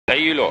Hey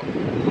you lot,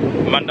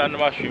 man done the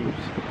mushrooms.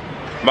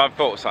 Man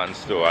felt something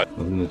still. I'm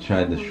gonna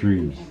try the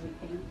shrooms.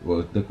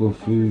 Well, they're called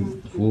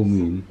full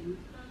moon.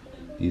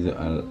 These are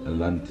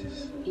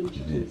Atlantis.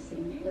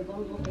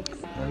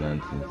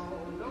 Atlantis.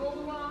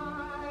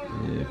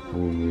 Yeah,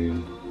 full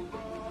moon.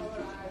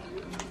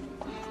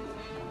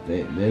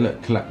 They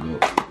look clap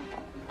milk.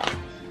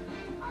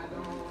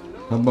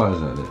 How bad is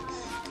that?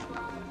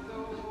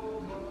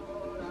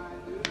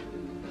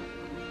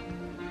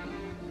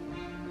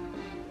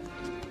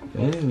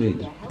 Anyway,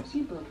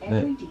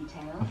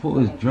 I thought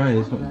it was dry.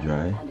 It's not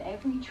dry.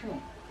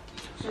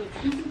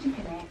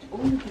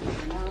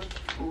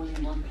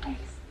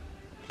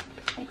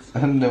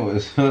 I know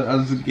it's.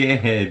 I'm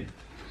scared.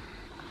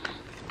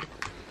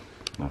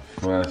 My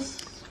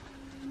first.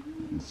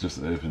 It's just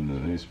opened.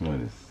 Let me smell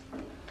this.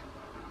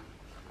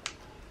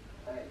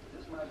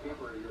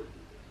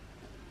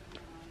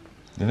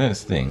 They don't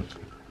stink.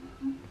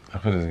 I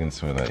thought it was gonna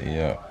smell like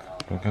yuck.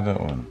 Look at that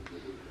one.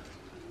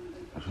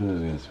 I thought it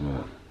was gonna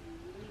smell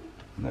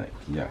like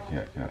yuck.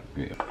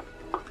 Great.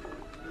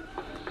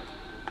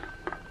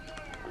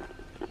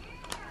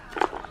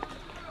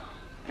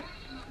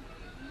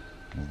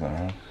 Is that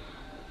one?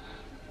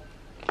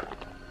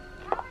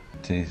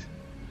 Taste.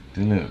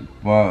 Do look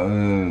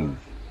butters.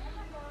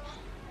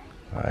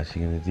 I'm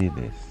actually gonna do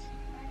this.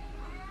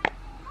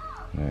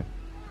 No.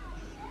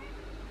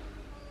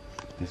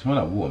 They smell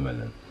like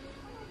watermelon.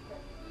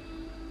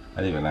 I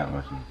don't even like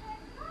mushrooms.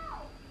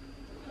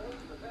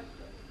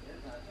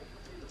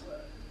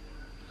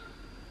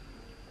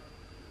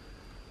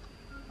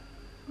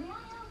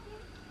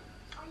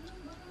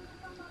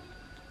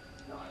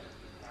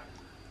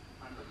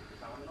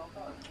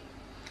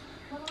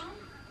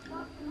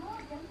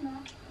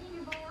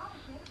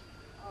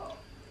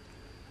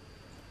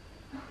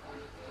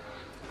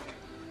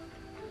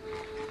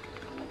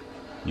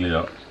 You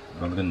know,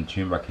 I'm gonna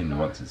tune back in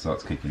once it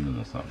starts kicking in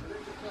or something.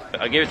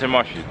 I gave it to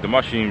mushrooms. The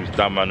mushrooms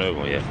down man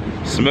over, yeah.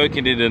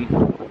 Smoking didn't,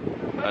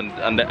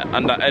 and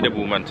that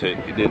edible man took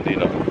it didn't do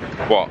nothing.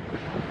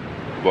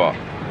 But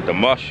the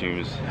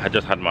mushrooms had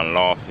just had man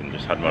laughing,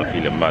 just had man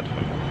feeling mad.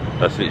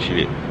 That's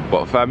literally it.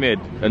 But fam,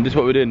 and this is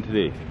what we're doing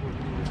today.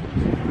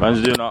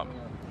 Man's doing up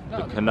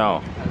the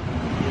canal.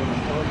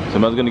 So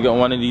man's gonna get on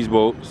one of these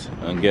boats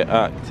and get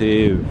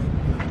active.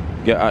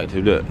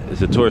 Look,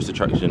 it's a tourist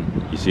attraction.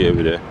 You see it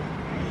over there.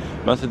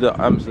 Man said the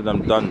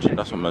Amsterdam dungeon,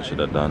 that's what man should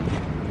have done.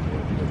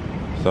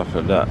 Stuff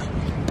like that.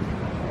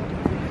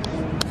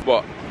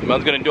 But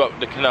man's gonna do up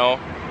the canal.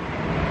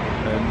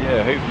 And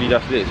yeah, hopefully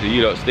that's it. So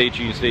you lot stay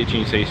tuned.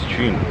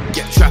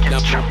 Get trapped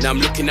now I'm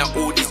looking at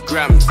all these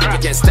grams.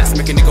 Getting stats,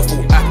 make a nigga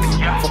fall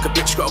happy. Fuck a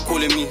bitch, got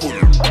calling me.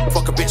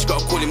 Fuck a bitch,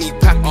 got calling me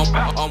pack.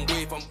 I'm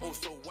wave, I'm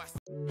also west.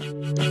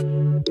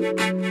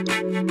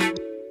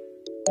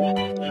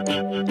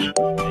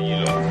 You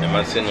lot, the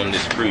man sitting on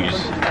this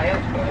cruise,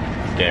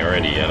 getting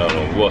ready. I don't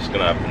know what's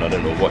gonna happen. I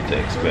don't know what to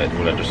expect.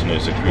 All I just know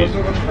it's a cruise.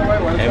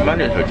 Hey man,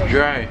 it's a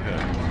dry.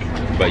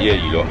 But yeah,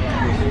 you lot,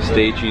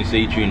 stay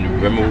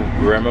tuned.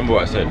 Remember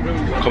what I said.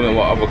 Comment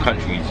what other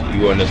countries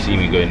you want to see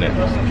me go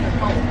next.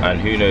 And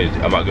who knows,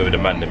 I might go with the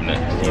Mandem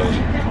next.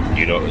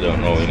 You don't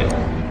know, innit?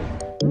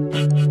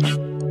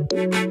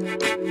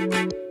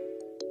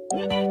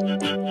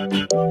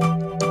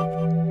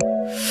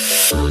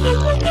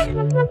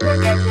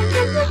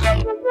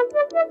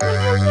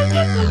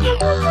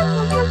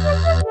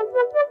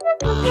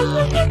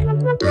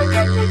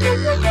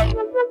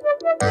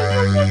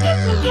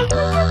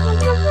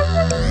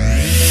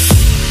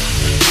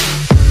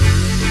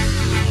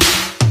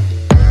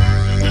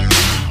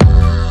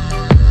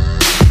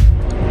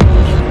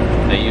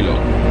 Hey, you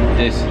lot,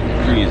 this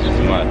cruise is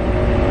mad.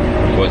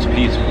 Well, it's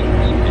peaceful.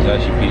 It's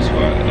actually peaceful. I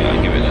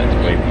give it that. It's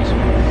very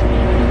peaceful.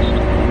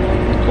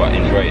 Quite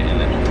enjoy it,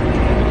 innit?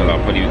 Because I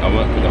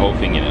won't put the whole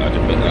thing in it. I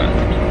just put like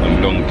a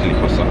long clip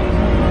or something.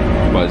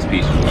 But it's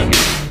peaceful. I give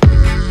it.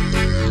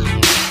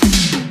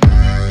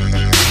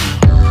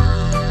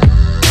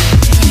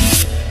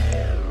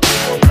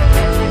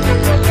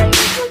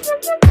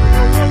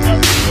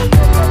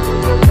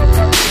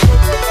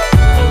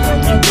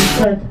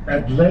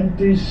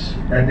 Atlantis,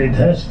 and it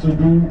has to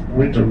do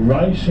with the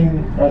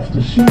rising of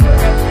the sea.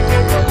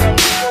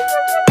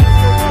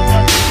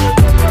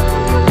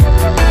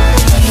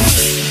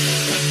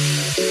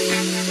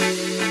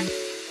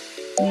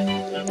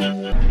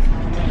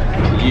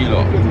 You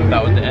lot,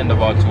 that was the end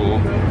of our tour.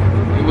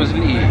 It was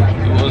litty.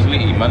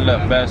 Man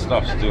learned bare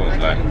stuff still.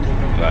 Like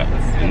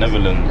the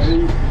Netherlands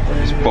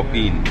is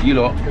popping. You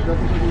lot,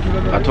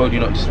 I told you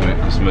not to smoke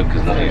because smoke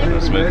is not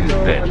here. Smoke is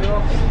dead.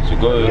 So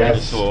go on the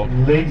tour.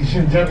 Ladies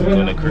and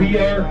gentlemen, we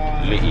are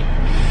litty.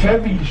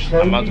 very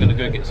slowly Man's gonna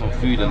go get some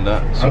food and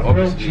that. So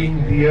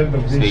approaching the end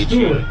of stay this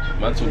tour. tuned.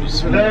 Man's all the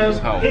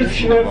smoothest house.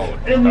 If you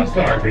have any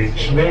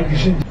garbage,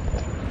 ladies and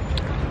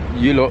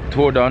you lot,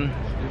 tour done.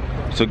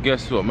 So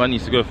guess what? Man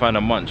needs to go find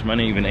a munch. Man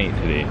ain't even ate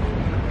today.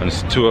 And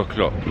it's 2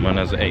 o'clock. Man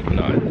has 8,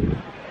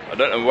 9. I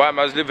don't know why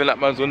man's living like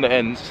man's on the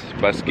ends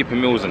by skipping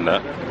meals and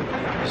that.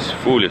 It's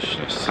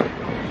foolishness.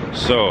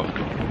 So,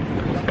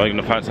 I'm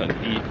gonna find something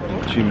to eat.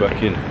 Tune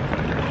back in.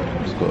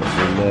 got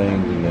the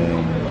lane,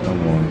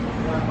 come on.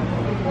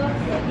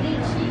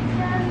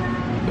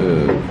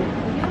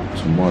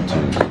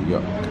 Tomatoes,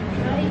 yuck.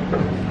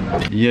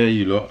 Yeah,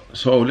 you lot.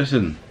 So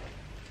listen,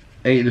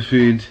 ate the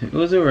food. It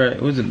was alright.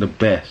 It wasn't the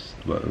best,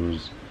 but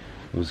it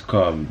was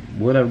calm.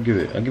 What would I give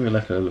it? I give it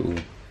like a little.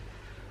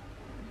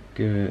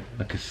 Give it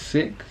like a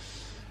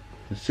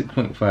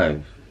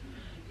 6.5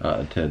 out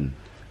of 10.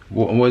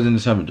 What was in the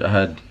sandwich? I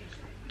had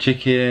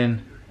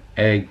chicken,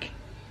 egg,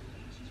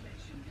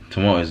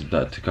 tomatoes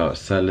that I took out,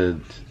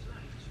 salad.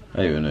 I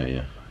don't even know,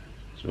 yeah.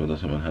 So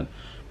that's what I had.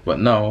 But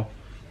now,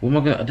 what am I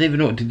gonna? I don't even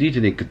know what to do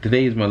today because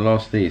today is my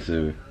last day,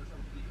 so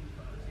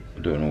I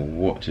don't know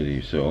what to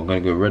do. So I'm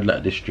gonna go red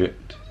light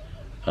district,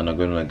 and I'm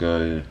gonna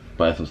go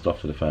buy some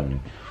stuff for the family.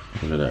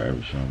 Red light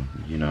rubbish,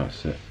 you know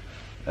it's it.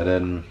 And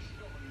then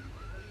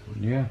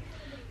yeah,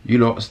 you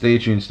lot stay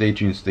tuned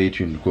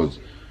because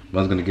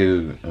man's gonna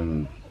go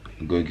and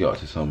go get up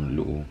to some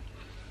little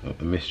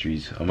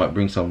mysteries. I might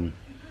bring some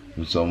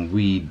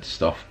weed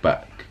stuff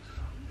back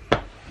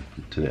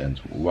to the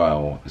end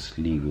while it's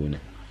legal, innit?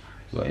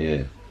 But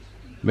yeah,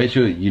 make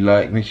sure you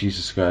like, make sure you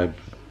subscribe.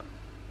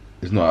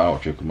 It's not an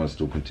outro because man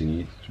still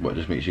continues, but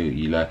just make sure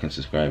you like and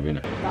subscribe,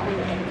 innit?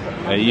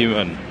 Hey you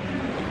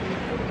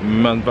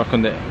man back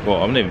on the,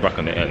 well I'm not even back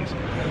on the ends,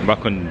 I'm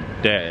back on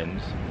their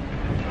ends.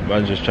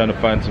 I'm just trying to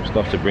find some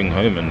stuff to bring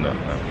home and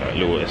like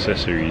little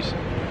accessories.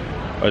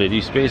 Oh, they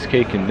do space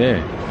cake in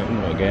there.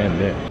 I'm not getting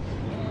there.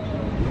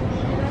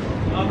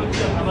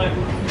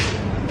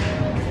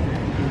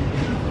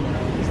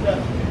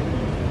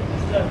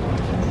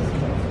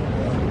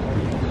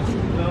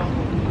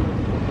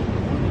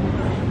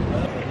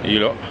 You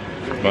lot,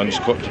 man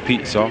just got the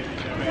pizza.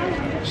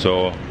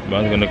 So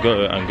man's gonna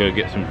go and go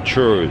get some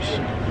churros.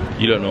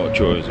 You don't know what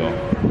churros are.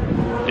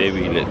 They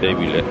be lit.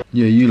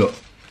 Yeah, you lot.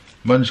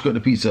 Man just got the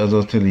pizza as I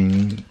was telling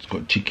you. It's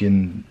got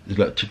chicken, it's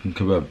like chicken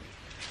kebab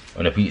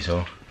on a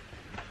pizza.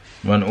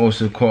 Man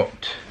also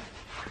copped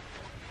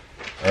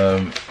a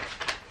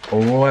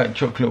white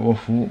chocolate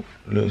waffle,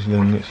 looks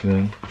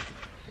long.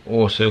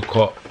 Also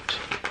copped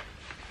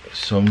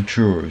some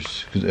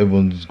churros, because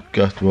everyone's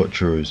gassed about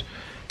churros.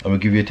 I'm gonna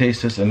give you a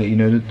taste test and let you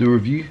know the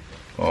review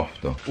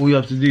after. All you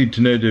have to do to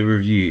know the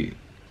review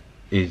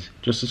is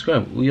just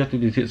subscribe. All you have to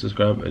do is hit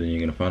subscribe and then you're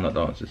gonna find out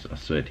the answers. I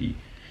swear to you,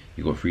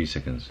 you got 3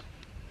 seconds.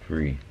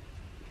 3,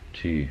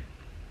 2,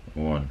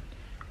 1.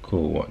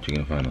 Cool, what you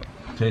gonna find out?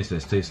 Taste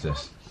test.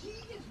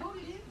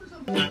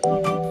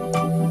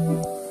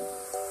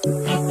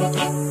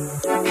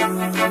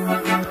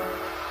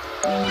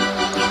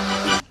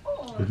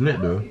 Isn't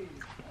it though?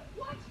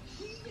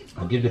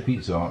 I'll give the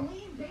pizza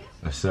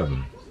a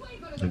 7.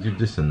 I'll give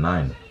this a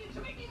 9.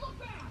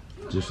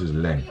 Just as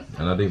leng.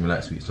 And I don't even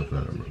like sweet stuff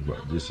like that,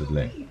 but this is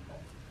leng.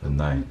 A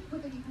 9.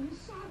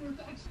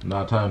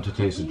 Now time to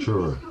taste a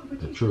churro.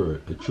 A churro.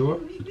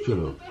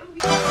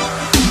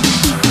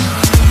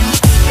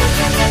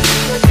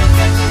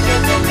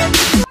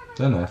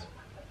 So nice.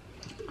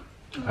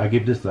 I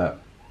give this like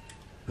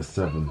a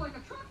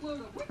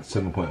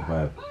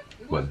 7.5.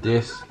 But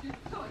this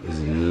is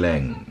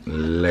leng.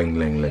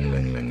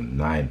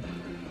 9.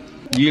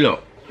 You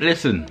lot,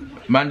 listen.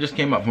 Man just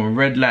came up from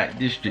red light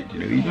district. You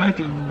know, he's like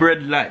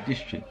red light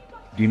district.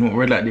 Do you know what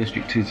red light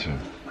district is?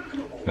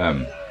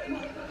 Man,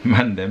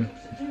 them.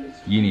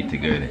 You need to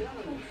go there.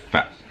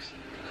 Facts.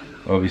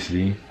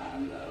 Obviously,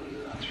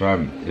 it's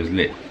it was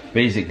lit.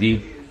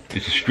 Basically,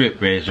 it's a strip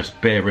where it's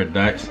just bare red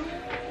lights.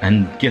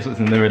 And guess what's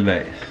in the red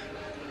lights?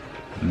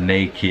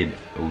 Naked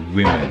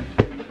women.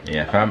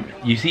 Yeah, fam.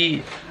 You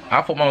see,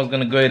 I thought man was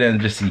gonna go there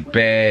and just see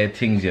bare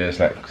things. Yeah,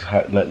 it's like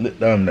look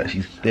down, that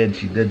she's dead,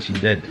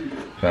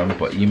 fam.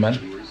 But you man,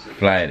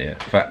 fly there.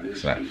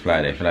 Facts, like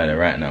fly there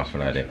right now,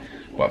 fly there.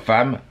 But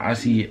fam, I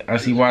see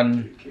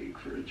one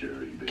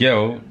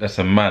girl that's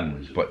a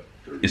man, but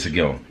it's a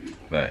girl.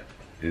 Like,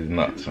 it's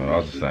nuts. So I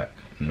was just like,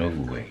 no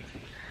way.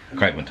 I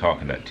can't even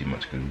talk on that too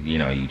much because you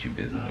know YouTube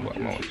is and what,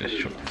 I was just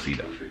shocked to see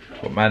that.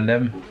 But man,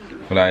 them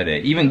fly there.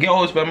 Even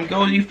girls, fam,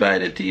 you fly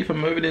there too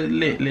from over there,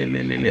 lit.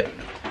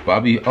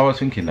 But I was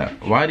thinking that,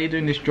 why are they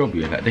doing this job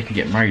here? Like, they can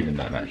get married and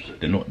that, like,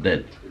 they're not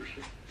dead.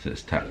 So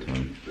it's tapped,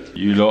 man.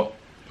 You lot,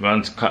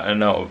 man's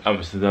cutting out of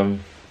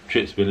Amsterdam.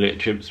 Trip's been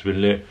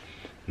lit.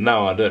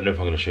 Now I don't know if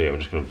I'm gonna show you. I'm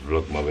just gonna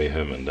vlog my way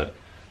home and that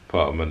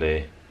part of my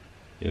day,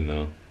 you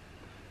know.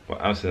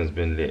 But Amsterdam's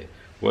been lit.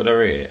 What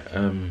are it?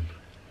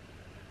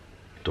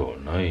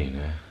 Don't know, you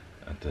know.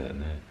 I don't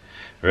know.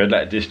 Red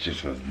light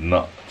district was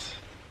nuts.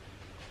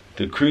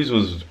 The cruise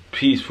was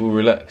peaceful,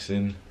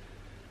 relaxing.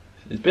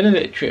 It's been a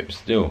lit trip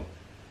still.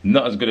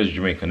 Not as good as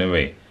Jamaica, no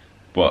way.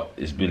 But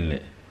it's been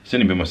lit. It's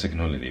only been my second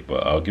holiday,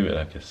 but I'll give it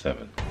like a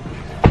 7.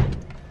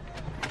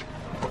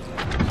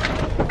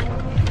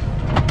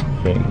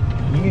 Thank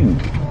you.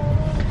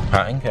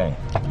 Pancake.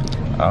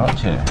 Out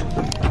here.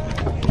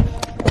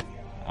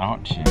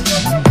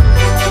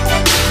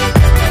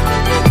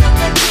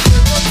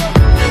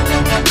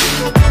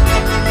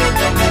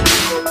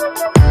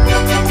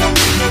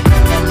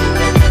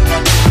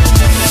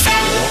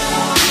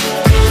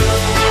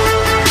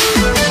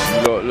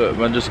 Look,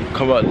 man, just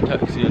come out of the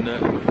taxi and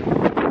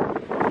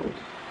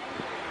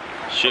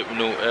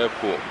Shipnell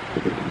Airport.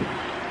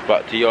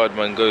 Back to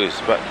Yardman goes,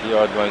 back to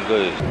Yardman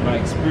goes. My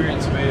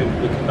experience with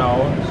the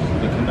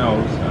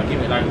canals, I'll give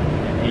it like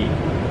an 8.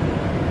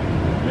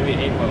 Maybe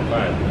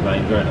 8.5 because I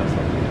enjoyed that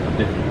stuff.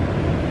 Different.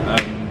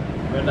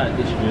 When that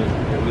district,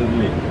 it was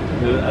lit.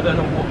 I don't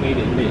know what made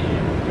it lit,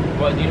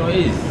 but you know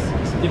it is.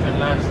 It's a different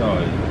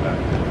lifestyle.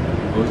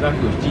 It was like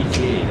it was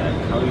GTA, like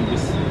how you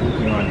just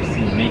walking around and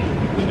seeing naked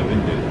people in the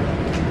windows.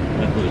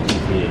 Like it was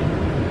GTA.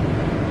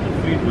 The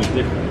food was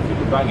different. The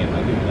food was banging.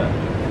 I'll give it that.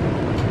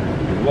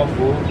 The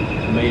waffle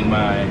made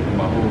my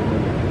whole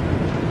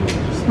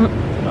just 10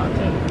 out of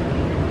 10.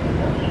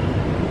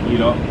 You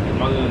know, I'm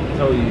not gonna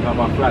tell you how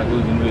my flight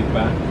goes and goes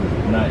back.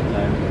 It's night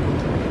time,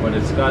 but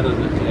the sky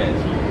doesn't look clear.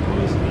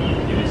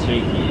 If it's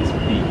shaky, it's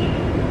peaking.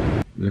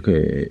 Look at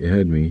it. It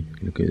heard me.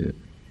 Look at it.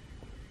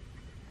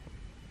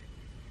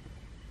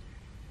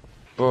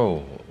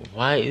 Bro,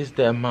 why is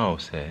there a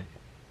mouse here?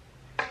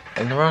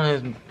 And around here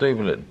don't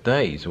even look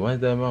dirty, so why is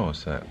there a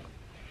mouse at?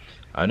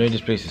 I know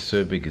this place is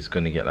so big it's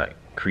gonna get like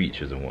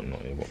creatures and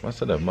whatnot. But I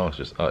said that mouse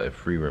just out there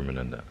free roaming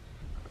and that.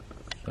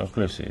 How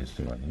close it is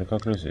to me. Look how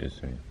close it is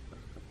to me.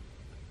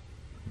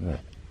 Yeah.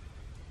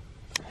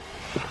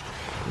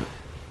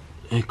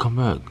 Hey, come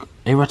back.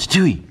 Hey,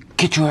 Ratatouille,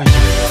 get your ass.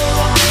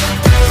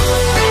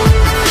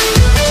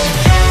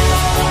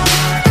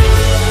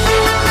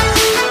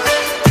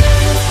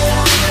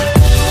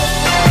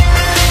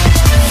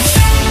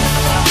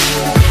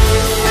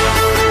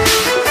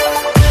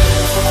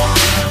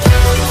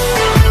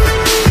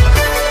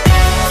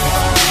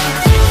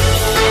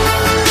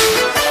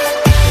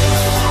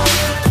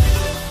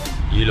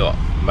 You lot,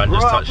 man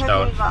just touched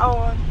down.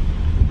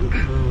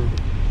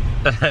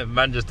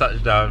 Man just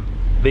touched down.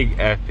 Big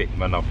airpick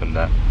man up and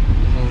that.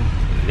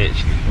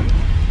 Literally.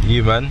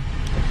 You man,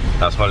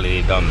 that's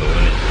holiday done though,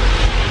 innit?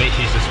 Make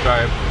sure you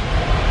subscribe.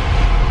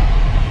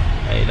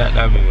 Hey, that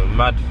guy moving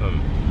mad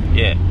from.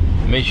 Yeah.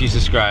 Make sure you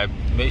subscribe.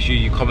 Make sure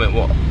you comment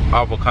what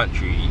other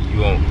country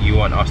you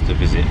want us to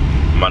visit.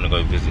 Man will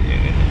go visit it,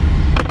 innit?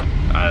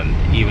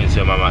 And even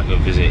so man might go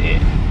visit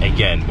it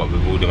again, but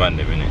with all the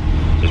random in it.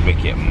 Just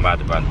make it mad.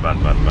 But,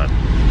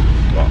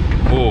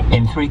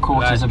 in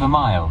 3/4 of a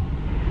mile.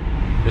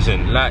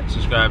 Listen, like,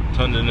 subscribe,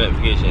 turn the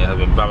notification. It has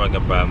been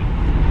Bandwagon Bam,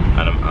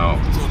 and I'm out.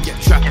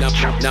 Get trapped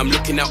now I'm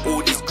looking at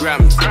all these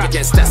grams.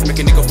 Getting stats, make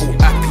a nigga fall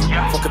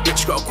happy. Fuck a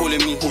bitch, got calling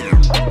me.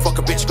 Fuck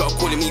a bitch, got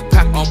calling me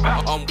pack.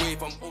 I'm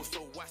wave, I'm